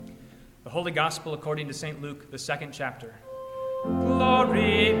Holy Gospel according to St. Luke, the 2nd chapter.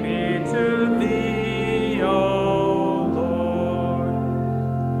 Glory be to thee, O Lord.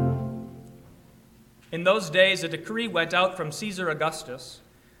 In those days a decree went out from Caesar Augustus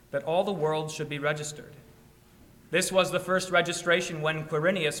that all the world should be registered. This was the first registration when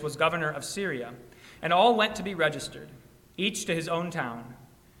Quirinius was governor of Syria, and all went to be registered, each to his own town.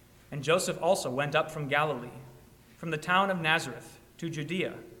 And Joseph also went up from Galilee, from the town of Nazareth to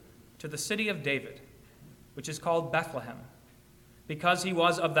Judea, to the city of David, which is called Bethlehem, because he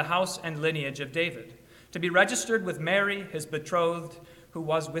was of the house and lineage of David, to be registered with Mary, his betrothed, who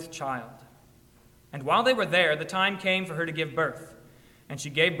was with child. And while they were there, the time came for her to give birth. And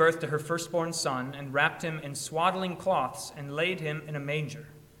she gave birth to her firstborn son, and wrapped him in swaddling cloths, and laid him in a manger,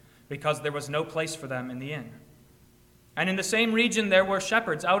 because there was no place for them in the inn. And in the same region there were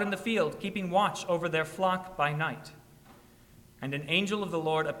shepherds out in the field, keeping watch over their flock by night. And an angel of the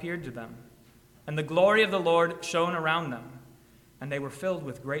Lord appeared to them, and the glory of the Lord shone around them, and they were filled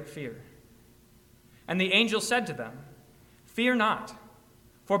with great fear. And the angel said to them, "Fear not,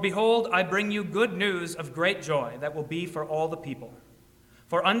 for behold, I bring you good news of great joy that will be for all the people.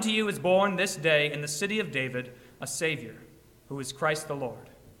 For unto you is born this day in the city of David a Savior, who is Christ the Lord.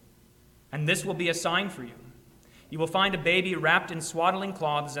 And this will be a sign for you. You will find a baby wrapped in swaddling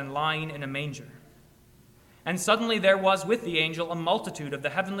cloths and lying in a manger." And suddenly there was with the angel a multitude of the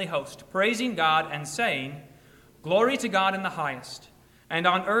heavenly host, praising God and saying, "Glory to God in the highest, and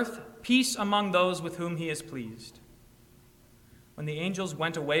on earth peace among those with whom he is pleased." When the angels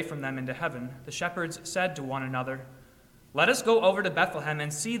went away from them into heaven, the shepherds said to one another, "Let us go over to Bethlehem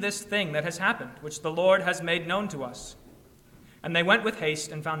and see this thing that has happened, which the Lord has made known to us." And they went with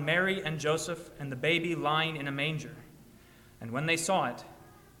haste and found Mary and Joseph and the baby lying in a manger. And when they saw it,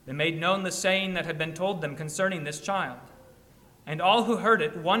 they made known the saying that had been told them concerning this child. And all who heard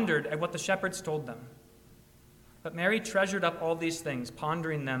it wondered at what the shepherds told them. But Mary treasured up all these things,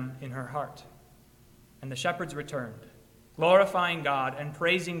 pondering them in her heart. And the shepherds returned, glorifying God and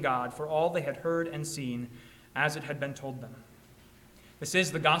praising God for all they had heard and seen, as it had been told them. This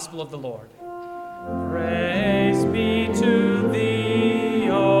is the gospel of the Lord. Praise be to thee,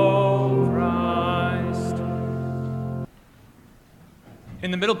 O Christ.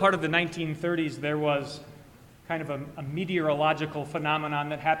 In the middle part of the 1930s, there was kind of a meteorological phenomenon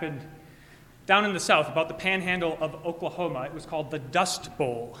that happened down in the south, about the panhandle of Oklahoma. It was called the Dust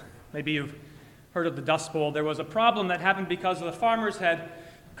Bowl. Maybe you've heard of the Dust Bowl. There was a problem that happened because the farmers had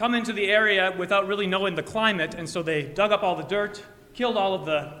come into the area without really knowing the climate, and so they dug up all the dirt, killed all of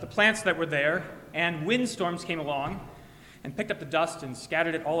the plants that were there, and windstorms came along and picked up the dust and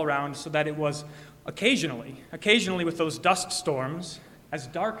scattered it all around, so that it was occasionally with those dust storms, as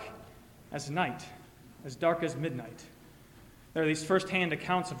dark as night, as dark as midnight. There are these first-hand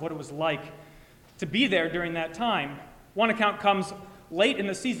accounts of what it was like to be there during that time. One account comes late in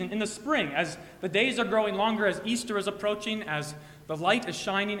the season, in the spring, as the days are growing longer, as Easter is approaching, as the light is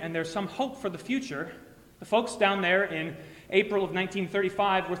shining, and there's some hope for the future. The folks down there in April of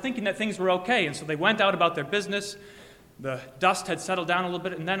 1935 were thinking that things were okay, and so they went out about their business. The dust had settled down a little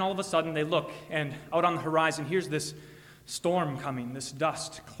bit, and then all of a sudden they look, and out on the horizon, here's this storm coming, this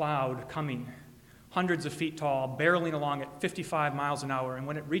dust cloud coming, hundreds of feet tall, barreling along at 55 miles an hour, and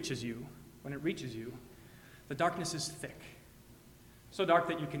when it reaches you, the darkness is thick. So dark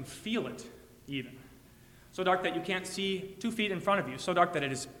that you can feel it even. So dark that you can't see 2 feet in front of you. So dark that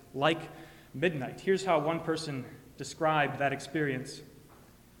it is like midnight. Here's how one person described that experience.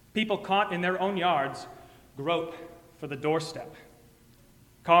 People caught in their own yards grope for the doorstep.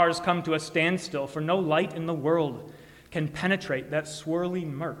 Cars come to a standstill, for no light in the world can penetrate that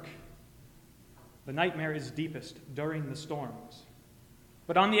swirling murk. The nightmare is deepest during the storms.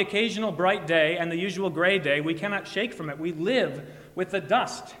 But on the occasional bright day and the usual gray day, we cannot shake from it. We live with the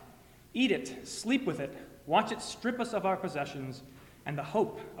dust, eat it, sleep with it, watch it strip us of our possessions and the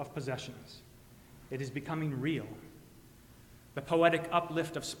hope of possessions. It is becoming real. The poetic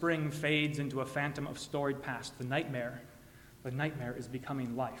uplift of spring fades into a phantom of storied past. The nightmare is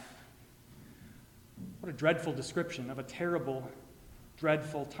becoming life. What a dreadful description of a terrible,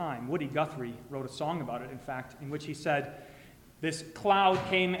 dreadful time. Woody Guthrie wrote a song about it, in fact, in which he said, "This cloud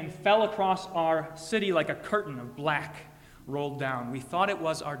came and fell across our city like a curtain of black rolled down. We thought it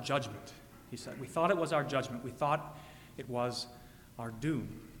was our judgment," he said. "We thought it was our judgment. We thought it was our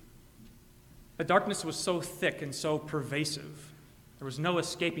doom." The darkness was so thick and so pervasive. There was no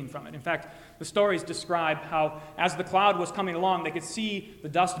escaping from it. In fact, the stories describe how, as the cloud was coming along, they could see the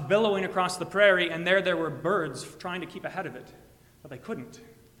dust billowing across the prairie, and there were birds trying to keep ahead of it. But they couldn't.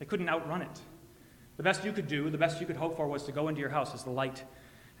 They couldn't outrun it. The best you could do, the best you could hope for, was to go into your house as the light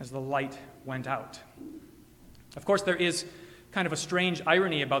as the light went out. Of course, there is kind of a strange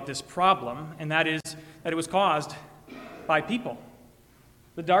irony about this problem, and that is that it was caused by people.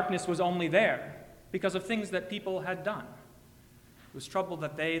 The darkness was only there because of things that people had done. It was trouble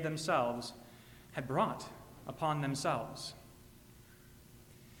that they themselves had brought upon themselves.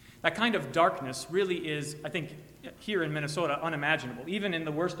 That kind of darkness really is, I think, here in Minnesota, unimaginable. Even in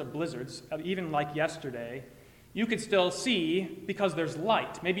the worst of blizzards, even like yesterday, you could still see because there's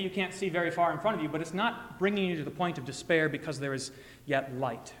light. Maybe you can't see very far in front of you, but it's not bringing you to the point of despair because there is yet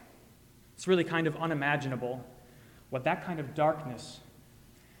light. It's really kind of unimaginable what that kind of darkness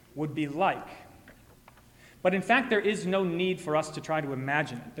would be like. But in fact, there is no need for us to try to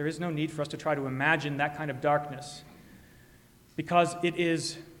imagine it. There is no need for us to try to imagine that kind of darkness because it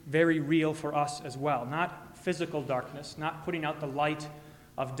is very real for us as well. Not physical darkness, not putting out the light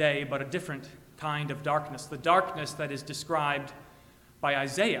of day, but a different kind of darkness, the darkness that is described by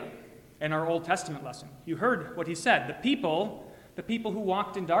Isaiah in our Old Testament lesson. You heard what he said. The people who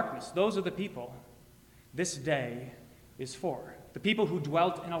walked in darkness, those are the people this day is for. The people who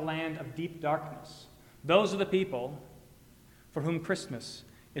dwelt in a land of deep darkness, those are the people for whom Christmas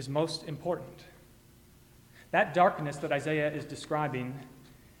is most important. That darkness that Isaiah is describing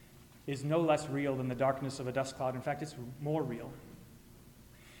is no less real than the darkness of a dust cloud. In fact, it's more real.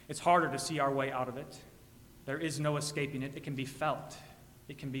 It's harder to see our way out of it. There is no escaping it. It can be felt.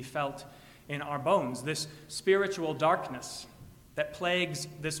 It can be felt in our bones, this spiritual darkness that plagues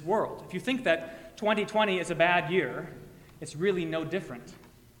this world. If you think that 2020 is a bad year, it's really no different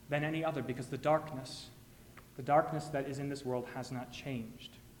than any other because the darkness that is in this world has not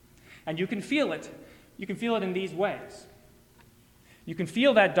changed. And you can feel it. You can feel it in these ways. You can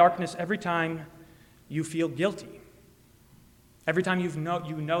feel that darkness every time you feel guilty. Every time you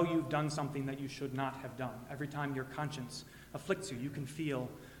know you've done something that you should not have done. Every time your conscience afflicts you, you can feel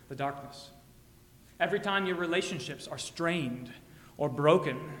the darkness. Every time your relationships are strained or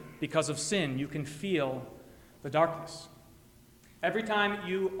broken because of sin, you can feel the darkness. Every time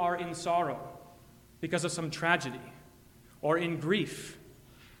you are in sorrow because of some tragedy or in grief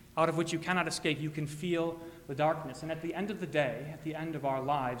out of which you cannot escape, you can feel the darkness. And at the end of the day, at the end of our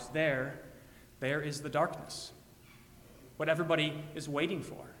lives, there is the darkness. What everybody is waiting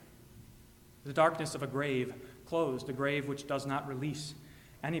for. The darkness of a grave closed, a grave which does not release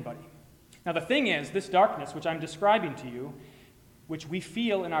anybody. Now the thing is, this darkness which I'm describing to you, which we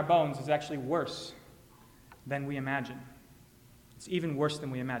feel in our bones, is actually worse than we imagine. It's even worse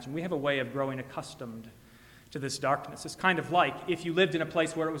than we imagine. We have a way of growing accustomed to this darkness. It's kind of like if you lived in a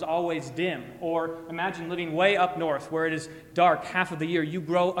place where it was always dim, or imagine living way up north where it is dark half of the year. You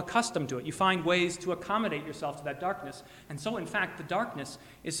grow accustomed to it. You find ways to accommodate yourself to that darkness. And so, in fact, the darkness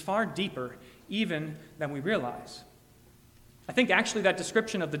is far deeper even than we realize. I think actually that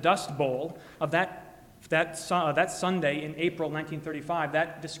description of the Dust Bowl, of that Sunday in April 1935,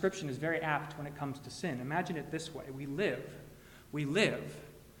 that description is very apt when it comes to sin. Imagine it this way. We live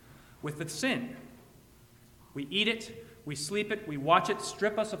with the sin. We eat it, we sleep it, we watch it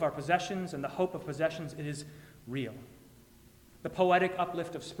strip us of our possessions and the hope of possessions. It is real. The poetic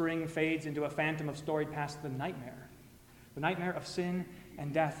uplift of spring fades into a phantom of storied past, the nightmare. The nightmare of sin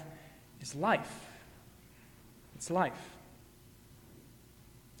and death is life. It's life.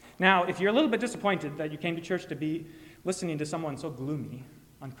 Now, if you're a little bit disappointed that you came to church to be listening to someone so gloomy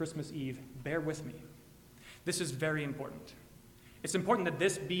on Christmas Eve, bear with me. This is very important. It's important that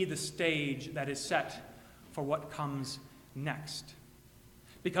this be the stage that is set for what comes next.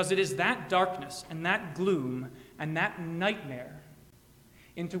 Because it is that darkness and that gloom and that nightmare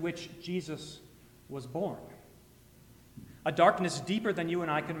into which Jesus was born. A darkness deeper than you and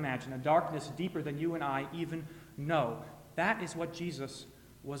I can imagine, a darkness deeper than you and I even know. That is what Jesus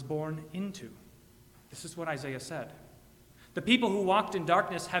was born into. This is what Isaiah said. The people who walked in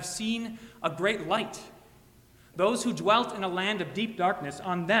darkness have seen a great light. Those who dwelt in a land of deep darkness,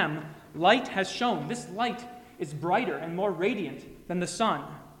 on them light has shone. This light is brighter and more radiant than the sun,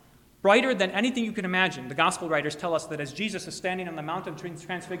 brighter than anything you can imagine. The gospel writers tell us that as Jesus is standing on the Mount of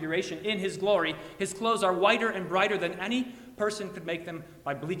Transfiguration in his glory, his clothes are whiter and brighter than any person could make them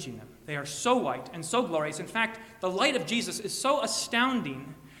by bleaching them. They are so white and so glorious. In fact, the light of Jesus is so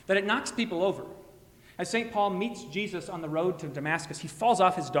astounding that it knocks people over. As St. Paul meets Jesus on the road to Damascus, he falls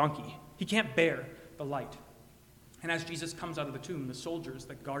off his donkey. He can't bear the light. And as Jesus comes out of the tomb, the soldiers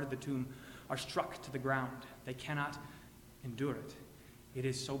that guarded the tomb are struck to the ground. They cannot endure it. It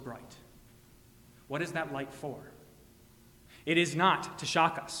is so bright. What is that light for? It is not to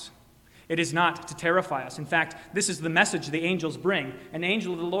shock us. It is not to terrify us. In fact, this is the message the angels bring. An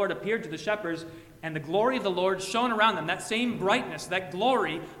angel of the Lord appeared to the shepherds and the glory of the Lord shone around them, that same brightness, that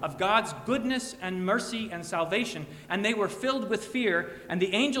glory of God's goodness and mercy and salvation, and they were filled with fear, and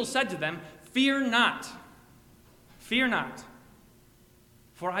the angel said to them, "Fear not,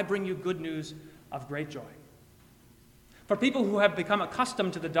 for I bring you good news of great joy." For people who have become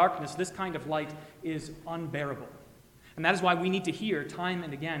accustomed to the darkness, this kind of light is unbearable. And that is why we need to hear time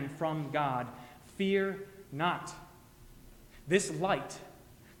and again from God, "Fear not." This light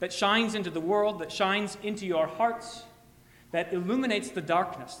that shines into the world, that shines into your hearts, that illuminates the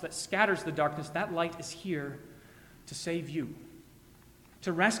darkness, that scatters the darkness, that light is here to save you,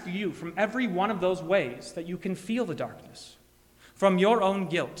 to rescue you from every one of those ways that you can feel the darkness, from your own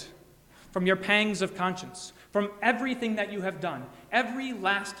guilt, from your pangs of conscience, from everything that you have done, every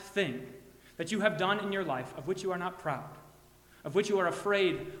last thing that you have done in your life of which you are not proud, of which you are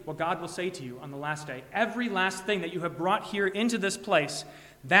afraid what God will say to you on the last day. Every last thing that you have brought here into this place,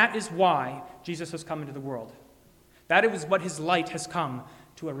 that is why Jesus has come into the world. That is what his light has come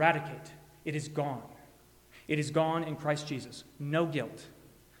to eradicate. It is gone. It is gone in Christ Jesus. No guilt,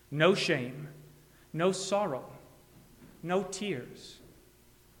 no shame, no sorrow, no tears.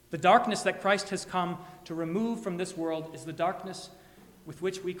 The darkness that Christ has come to remove from this world is the darkness with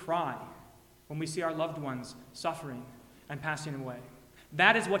which we cry when we see our loved ones suffering and passing away.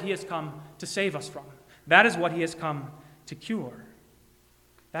 That is what he has come to save us from. That is what he has come to cure.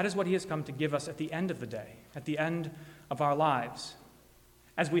 That is what he has come to give us at the end of the day, at the end of our lives,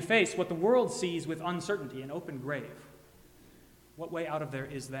 as we face what the world sees with uncertainty, an open grave. What way out of there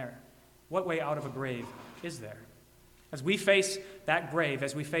is there? What way out of a grave is there? As we face that grave,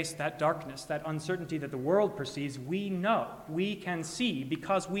 as we face that darkness, that uncertainty that the world perceives, we know, we can see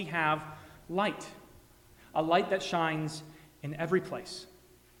because we have light. A light that shines in every place.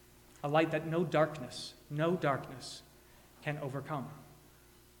 A light that no darkness can overcome.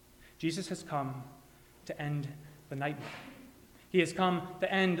 Jesus has come to end the nightmare. He has come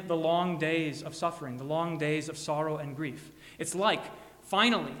to end the long days of suffering, the long days of sorrow and grief. It's like,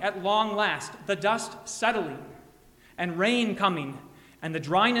 finally, at long last, the dust settling and rain coming, and the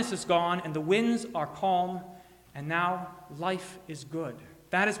dryness is gone, and the winds are calm, and now life is good.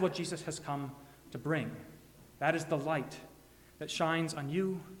 That is what Jesus has come to bring. That is the light that shines on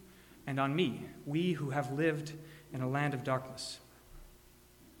you and on me, we who have lived in a land of darkness.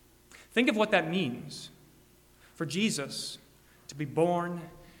 Think of what that means for Jesus to be born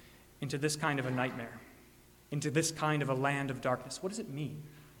into this kind of a nightmare, into this kind of a land of darkness. What does it mean?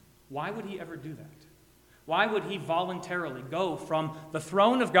 Why would he ever do that? Why would he voluntarily go from the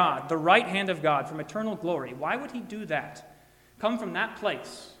throne of God, the right hand of God, from eternal glory? Why would he do that? Come from that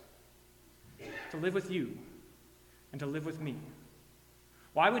place to live with you and to live with me.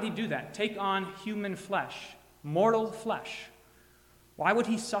 Why would he do that? Take on human flesh, mortal flesh. Why would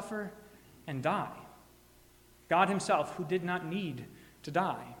he suffer and die? God himself, who did not need to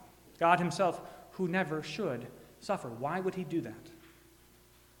die. God himself, who never should suffer. Why would he do that?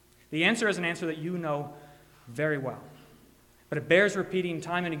 The answer is an answer that you know very well. But it bears repeating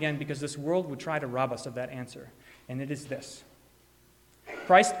time and again because this world would try to rob us of that answer. And it is this.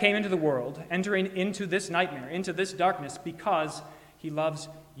 Christ came into the world, entering into this nightmare, into this darkness, because he loves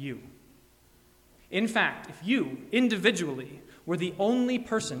you. In fact, if you, individually, were the only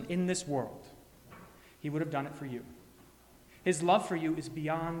person in this world, he would have done it for you. His love for you is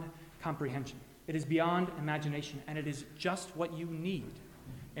beyond comprehension. It is beyond imagination, and it is just what you need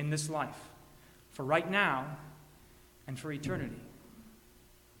in this life, for right now and for eternity.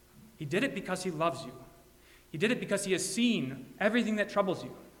 He did it because he loves you. He did it because he has seen everything that troubles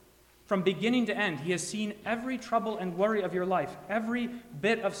you. From beginning to end, he has seen every trouble and worry of your life, every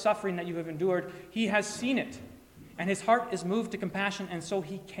bit of suffering that you have endured. He has seen it, and his heart is moved to compassion, and so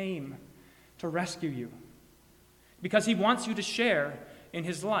he came to rescue you because he wants you to share in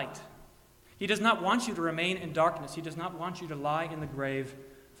his light. He does not want you to remain in darkness. He does not want you to lie in the grave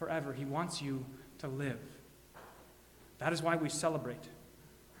forever. He wants you to live. That is why we celebrate.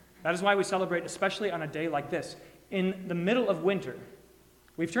 That is why we celebrate, especially on a day like this. In the middle of winter,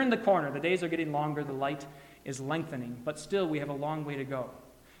 we've turned the corner. The days are getting longer. The light is lengthening. But still, we have a long way to go.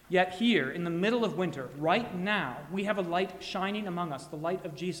 Yet here, in the middle of winter, right now, we have a light shining among us, the light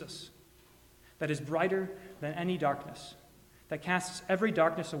of Jesus, that is brighter than any darkness, that casts every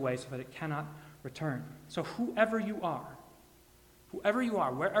darkness away so that it cannot return. So whoever you are,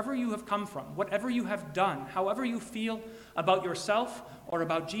 wherever you have come from, whatever you have done, however you feel about yourself or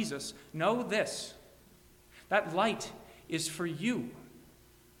about Jesus, know this: that light is for you.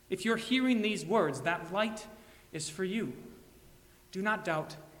 If you're hearing these words, that light is for you. Do not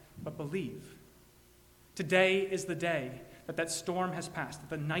doubt, but believe. Today is the day that storm has passed, that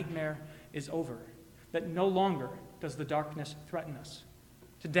the nightmare is over. that no longer does the darkness threaten us.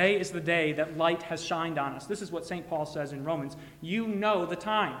 Today is the day that light has shined on us. This is what St. Paul says in Romans. You know the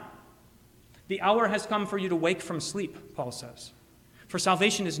time. The hour has come for you to wake from sleep, Paul says. For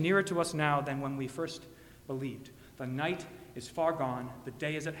salvation is nearer to us now than when we first believed. The night is far gone, the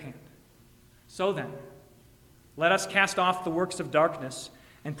day is at hand. So then, let us cast off the works of darkness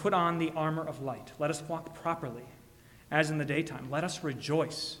and put on the armor of light. Let us walk properly, as in the daytime. Let us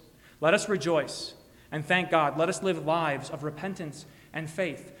rejoice. Let us rejoice and thank God. Let us live lives of repentance and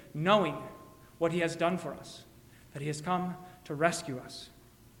faith, knowing what he has done for us, that he has come to rescue us.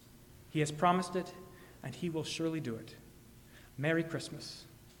 He has promised it, and he will surely do it. Merry Christmas.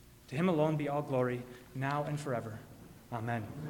 To him alone be all glory, now and forever. Amen.